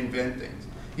can you reinvent things.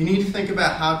 You need to think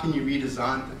about how can you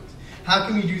redesign things. How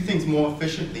can we do things more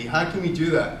efficiently? How can we do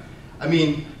that? I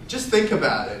mean, just think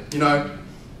about it. You know,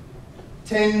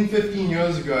 10, 15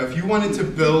 years ago, if you wanted to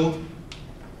build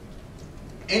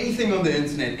anything on the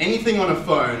internet, anything on a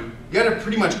phone, you had to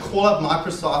pretty much call up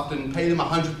Microsoft and pay them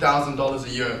 $100,000 a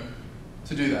year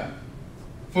to do that.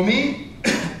 For me,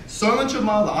 so much of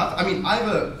my life, I mean, I have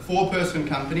a 4-person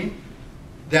company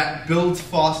that builds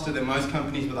faster than most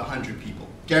companies with 100 people.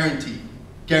 Guaranteed.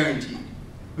 Guaranteed.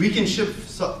 We can ship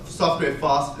software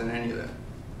faster than any of them.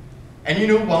 And you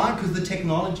know why? Because the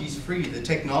technology is free. The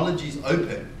technology is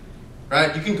open.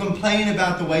 Right? You can complain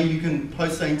about the way you can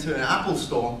post something to an Apple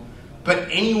store, but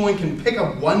anyone can pick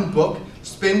up one book,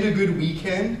 spend a good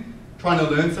weekend trying to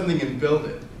learn something and build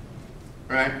it.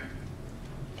 Right?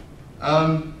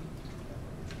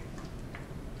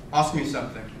 Ask me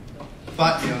something.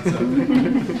 Fight me on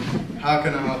something. How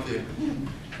can I help you?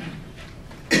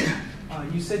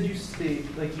 You said you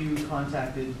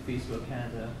contacted Facebook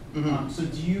Canada. Mm-hmm. So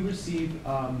do you receive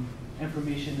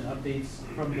information and updates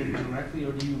from them directly,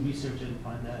 or do you research and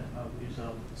find that out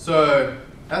yourself? So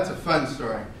that's a fun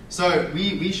story. So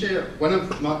we share one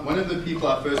of the people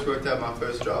I first worked at my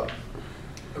first job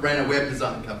ran a web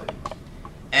design company,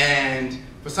 and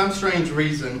for some strange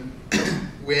reason,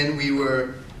 when we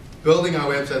were building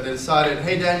our website, they decided,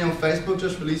 hey Daniel, Facebook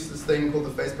just released this thing called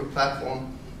the Facebook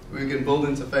platform. We can build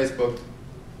into Facebook.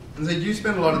 And said, you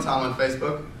spend a lot of time on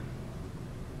Facebook. Do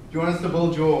you want us to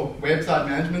build your website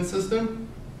management system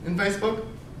in Facebook?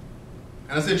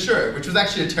 And I said, sure, which was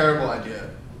actually a terrible idea.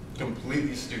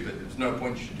 Completely stupid. There's no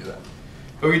point you should do that.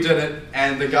 But we did it,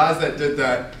 and the guys that did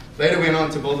that later went on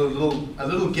to build a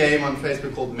little game on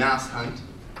Facebook called Mouse Hunt,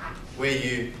 where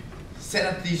you set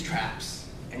up these traps,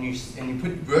 and you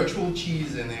put virtual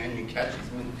cheese in there, and you catch these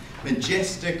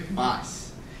majestic mice.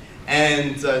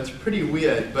 And it's pretty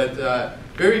weird, but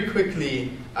very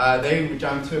quickly they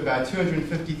jumped to about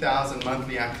 250,000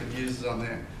 monthly active users on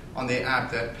their app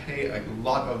that pay a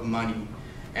lot of money.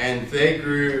 And they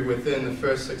grew within the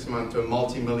first 6 months to a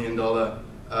multi-million dollar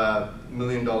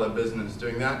business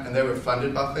doing that. And they were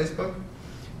funded by Facebook.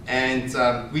 And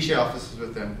we share offices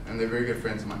with them, and they're very good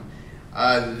friends of mine.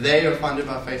 They are funded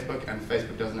by Facebook, and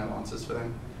Facebook doesn't have answers for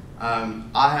them.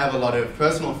 I have a lot of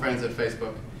personal friends at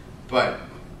Facebook, but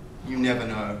you never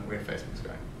know where Facebook's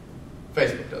going.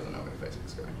 Facebook doesn't know where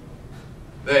Facebook's going.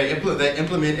 They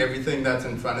implement everything that's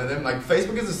in front of them. Like,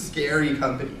 Facebook is a scary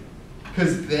company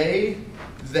because they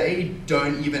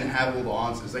don't even have all the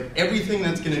answers. Like, everything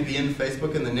that's going to be in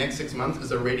Facebook in the next 6 months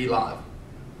is already live.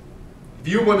 If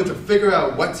you wanted to figure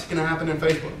out what's going to happen in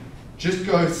Facebook, just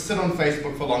go sit on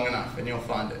Facebook for long enough and you'll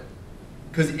find it.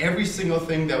 Because every single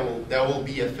thing that will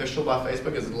be official by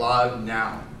Facebook is live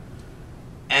now.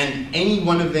 And any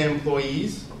one of their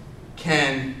employees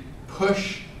can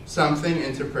push something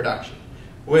into production,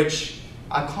 which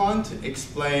I can't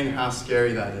explain how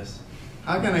scary that is.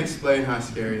 How can I explain how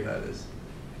scary that is?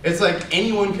 It's like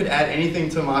anyone could add anything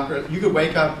to Microsoft. You could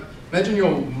wake up, imagine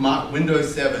your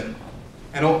Windows 7,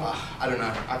 and I don't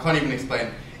know, I can't even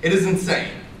explain. It is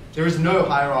insane. There is no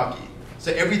hierarchy.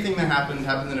 So everything that happens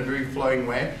in a very flowing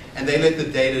way, and they let the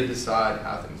data decide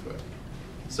how things work.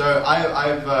 So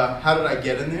how did I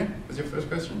get in there? Was your first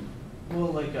question?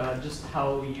 Well, like just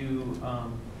how you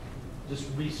just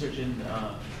research and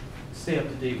stay up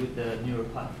to date with the newer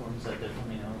platforms that they're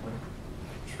coming out with.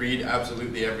 Read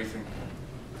absolutely everything.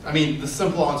 I mean, the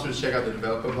simple answer is check out the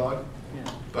developer blog.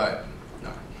 Yeah. But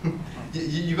no,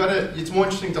 you gotta. It's more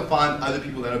interesting to find other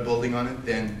people that are building on it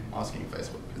than asking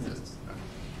Facebook.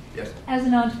 Yes. As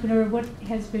an entrepreneur, what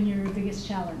has been your biggest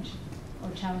challenge or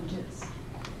challenges?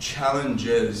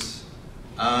 Challenges.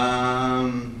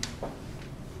 I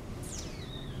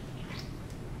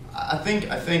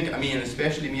think. I mean,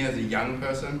 especially me as a young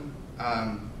person,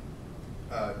 a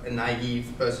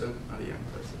naive person, not a young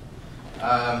person.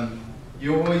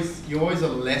 You always are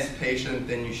less patient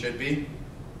than you should be.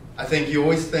 I think you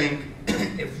always think,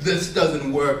 if this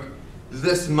doesn't work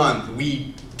this month,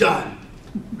 we're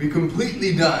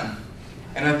completely done.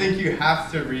 And I think you have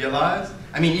to realize,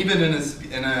 I mean, even in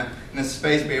a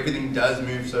space where everything does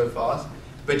move so fast,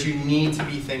 but you need to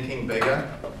be thinking bigger.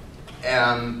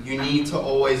 You need to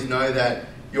always know that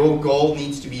your goal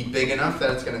needs to be big enough that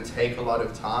it's going to take a lot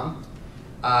of time.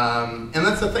 And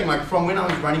that's the thing, like from when I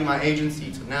was running my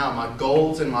agency to now, my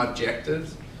goals and my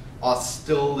objectives are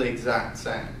still the exact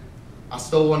same. I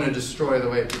still want to destroy the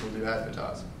way people do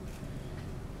advertising.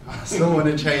 I still want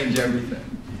to change everything,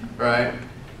 right?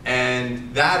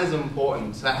 And that is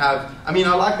important to have. I mean,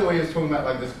 I like the way he was talking about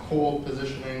like this core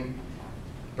positioning,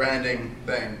 branding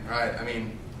thing, right? I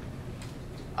mean,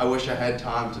 I wish I had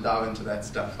time to dive into that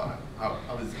stuff.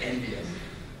 I was envious.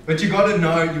 But you got to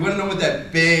know, you want to know what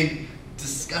that big,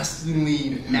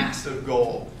 disgustingly massive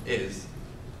goal is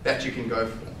that you can go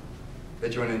for,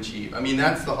 that you want to achieve. I mean,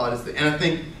 that's the hardest thing. And I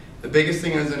think the biggest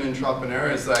thing as an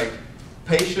entrepreneur is like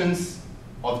patience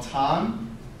of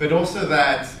time, but also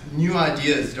that new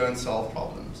ideas don't solve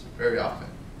problems very often.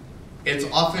 It's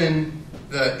often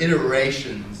the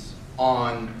iterations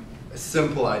on a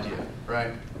simple idea,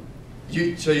 right?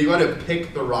 So you got to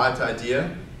pick the right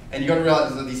idea, and you got to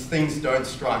realize that these things don't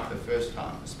strike the first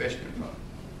time, especially in product.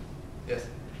 Yes?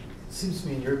 It seems to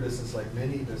me in your business, like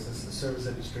many businesses, the service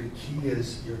industry, key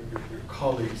is your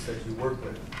colleagues that you work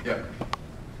with. Yeah.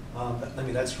 I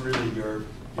mean, that's really your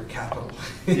capital.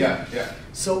 Yeah.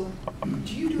 So,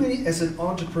 do you do any, as an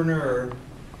entrepreneur,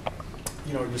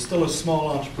 you know, you're still a small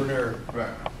entrepreneur. Right.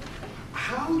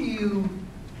 How do you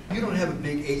don't have a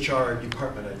big HR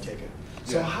department, I take it.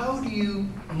 So Yeah. how do you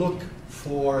look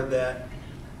for that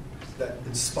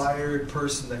inspired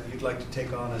person that you'd like to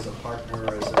take on as a partner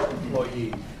or as an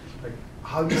employee? Like,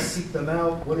 how do you seek them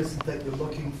out? What is it that you're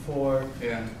looking for?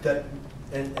 Yeah.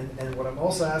 And what I'm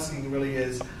also asking really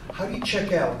is, how do you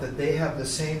check out that they have the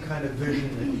same kind of vision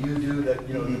that you do, that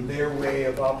you know that their way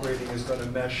of operating is going to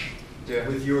mesh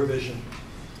with your vision?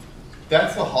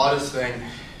 That's the hardest thing,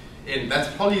 and that's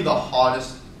probably the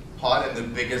hardest part and the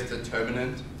biggest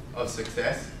determinant of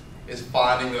success is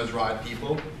finding those right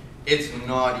people. It's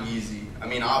not easy. I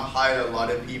mean, I've hired a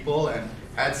lot of people and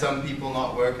had some people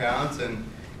not work out, and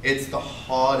it's the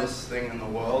hardest thing in the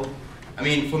world. I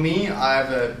mean, for me, I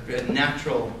have a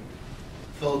natural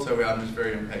filter where I'm just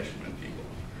very impatient with people.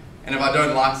 And if I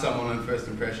don't like someone on first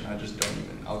impression, I just don't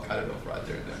even, I'll cut it off right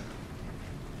there and then.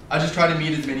 I just try to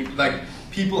meet as many, like,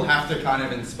 people have to kind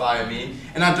of inspire me.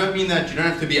 And I don't mean that you don't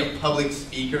have to be a public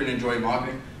speaker and enjoy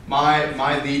marketing.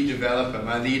 My lead developer,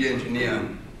 my lead engineer,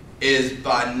 is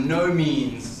by no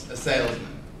means a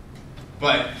salesman.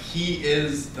 But he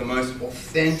is the most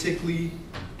authentically,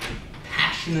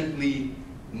 passionately,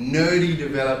 nerdy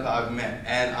developer I've met,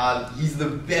 and he's the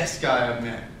best guy I've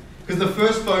met. Because the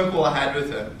first phone call I had with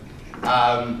him,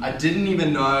 I didn't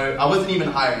even know, I wasn't even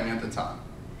hiring at the time.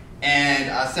 And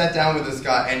I sat down with this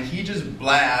guy, and he just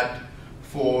blabbed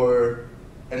for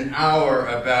an hour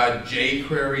about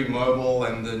jQuery mobile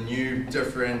and the new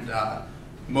different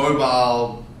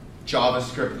mobile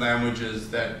JavaScript languages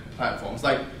that platforms.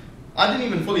 Like, I didn't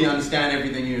even fully understand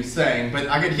everything he was saying, but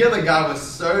I could hear the guy was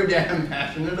so damn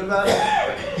passionate about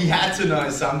it. He had to know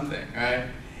something, right?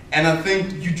 And I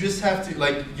think you just have to,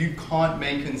 like, you can't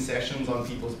make concessions on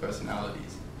people's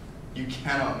personalities. You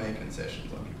cannot make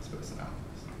concessions on people's personalities.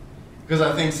 Because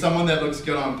I think someone that looks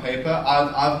good on paper,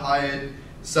 I've hired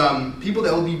some people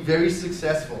that will be very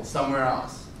successful somewhere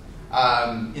else,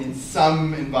 in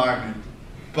some environment,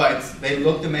 but they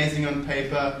looked amazing on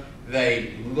paper.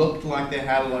 They looked like they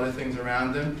had a lot of things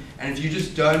around them. And if you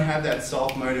just don't have that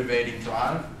self-motivating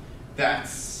drive, I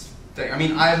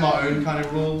mean, I have my own kind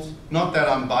of rules. Not that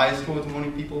I'm biased towards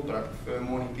morning people, but I prefer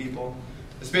morning people,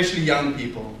 especially young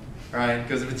people, right?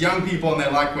 Because if it's young people and they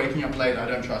like waking up late, I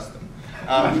don't trust them.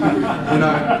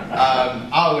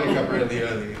 I'll wake up really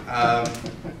early.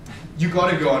 You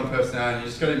got to go on personality. You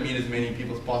just got to meet as many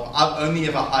people as possible. I've only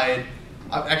ever hired.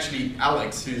 Actually,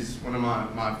 Alex, who's one of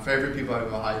my favorite people I've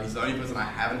ever hired, he's the only person I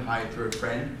haven't hired through a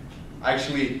friend.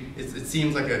 Actually, it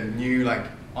seems like a new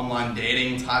online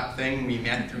dating type thing. We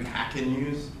met through Hacker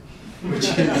News, which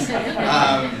is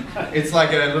it's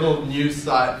like a little news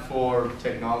site for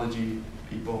technology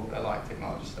people that like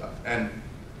technology stuff. And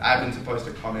I happened to post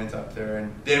a comment up there,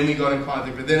 and then we got in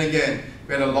contact. But then again,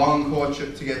 we had a long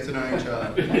courtship to get to know each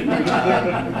other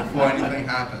before anything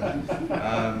happened.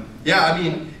 Yeah, I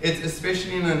mean, it's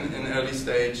especially in an early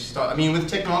stage start. I mean, with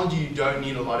technology, you don't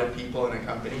need a lot of people in a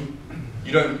company.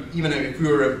 You don't, even if we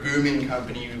were a booming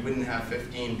company, we wouldn't have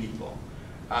 15 people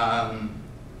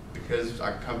because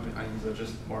our companies are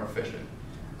just more efficient.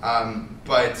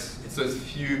 But it's those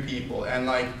few people, and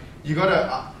you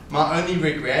gotta. My only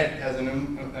regret as an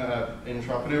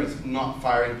entrepreneur is not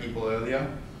firing people earlier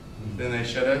than they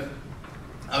should have.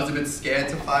 I was a bit scared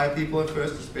to fire people at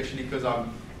first, especially because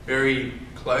I'm very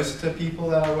close to people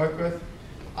that I work with.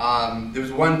 There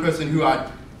was one person who I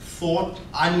thought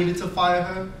I needed to fire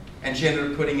her, and she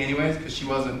ended up quitting anyways because she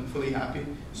wasn't fully happy.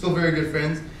 Still very good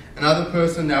friends. Another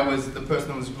person that was the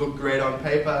person that looked great on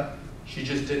paper, she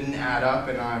just didn't add up,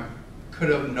 and I could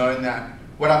have known that.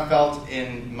 What I felt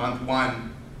in month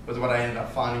 1 was what I ended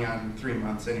up finding out in 3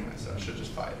 months anyway, so I should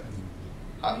just fire her.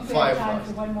 We Fire have time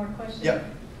first. for one more question. Yep.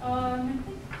 I think,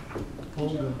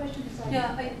 did you have a question beside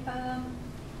Yeah,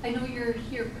 I know you're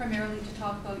here primarily to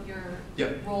talk about your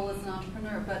Yep. role as an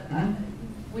entrepreneur, but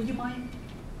would you mind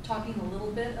talking a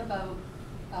little bit about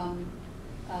some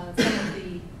of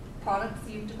the products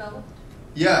you've developed?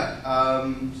 Yeah,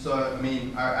 so I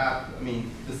mean, our app,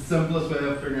 the simplest way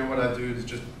of figuring out what I do is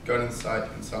just go to the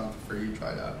site and sign up for free,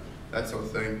 try it out, that sort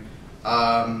of thing.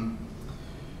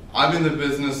 I'm in the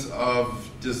business of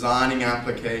designing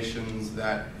applications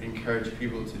that encourage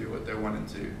people to do what they want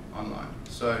to do online.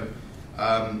 So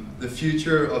the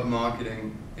future of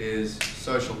marketing is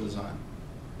social design,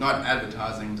 not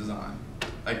advertising design.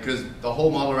 Like, because the whole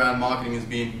model around marketing has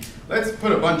been, let's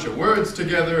put a bunch of words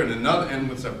together and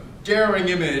with a daring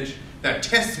image that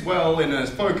tests well in a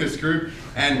focus group,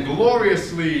 and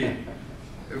gloriously,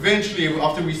 eventually,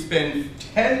 after we spend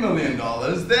 $10 million,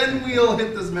 then we'll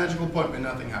hit this magical point where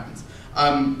nothing happens.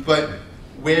 But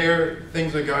where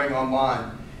things are going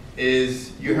online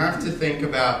is you have to think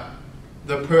about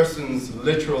the person's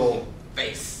literal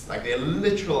face, like their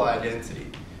literal identity.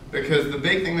 Because the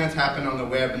big thing that's happened on the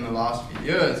web in the last few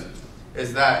years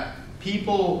is that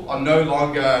people are no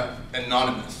longer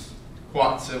anonymous,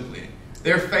 quite simply.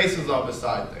 Their faces are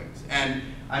beside things. And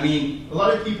I mean, a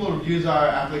lot of people use our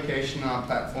application, our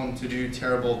platform to do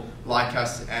terrible like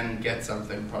us and get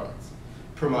something products,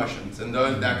 promotions, and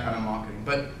that kind of marketing.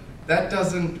 But that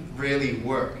doesn't really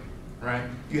work, right?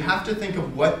 You have to think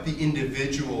of what the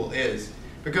individual is.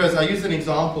 Because I use an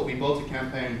example, we built a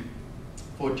campaign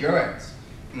for Durex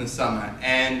in the summer,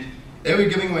 and they were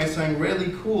giving away something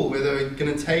really cool where they were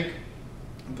going to take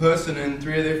a person and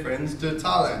 3 of their friends to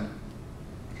Thailand.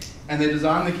 And they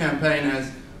designed the campaign as,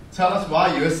 tell us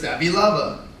why you're a savvy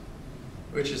lover,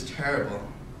 which is terrible.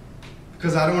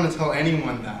 Because I don't want to tell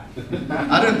anyone that.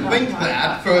 I don't think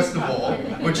that, first of all,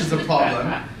 which is a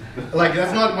problem. Like,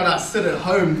 that's not what I sit at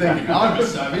home thinking, I'm a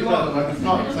savvy lover. Like, it's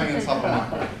not something that's top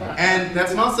of mind. And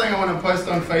that's not something I want to post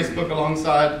on Facebook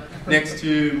alongside, next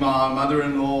to my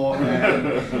mother-in-law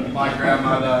and my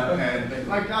grandmother, and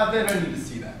like, God, they don't need to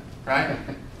see that, right?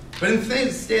 But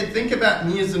instead, think about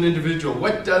me as an individual.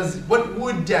 What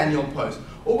would Daniel post?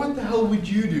 Or what the hell would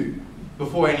you do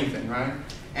before anything, right?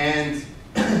 And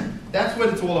that's what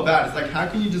it's all about. It's like, how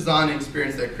can you design an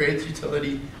experience that creates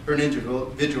utility for an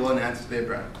individual and adds to their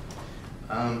brand?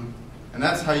 And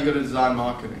that's how you got to design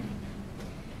marketing.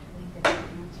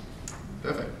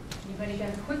 Perfect. Anybody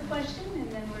got a quick question,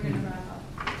 and then we're going to wrap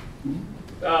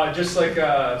up. Just like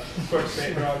a quick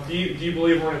statement, do you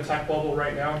believe we're in a tech bubble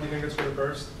right now? Do you think it's going to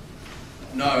burst?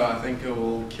 No, I think it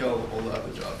will kill all the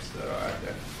other jobs that are out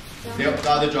there. The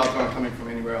other jobs aren't coming from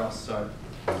anywhere else, so.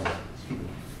 Yeah.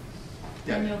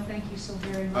 Daniel, thank you so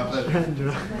very much. My pleasure. It's a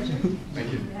pleasure.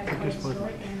 Thank you. You had quite a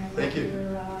story, and I Thank love you.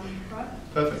 your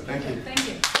product. Perfect, thank you. Thank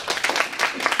you.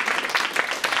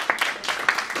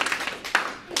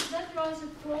 That draws us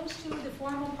close to the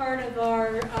formal part of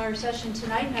our session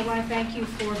tonight, and I want to thank you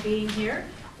for being here.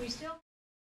 We still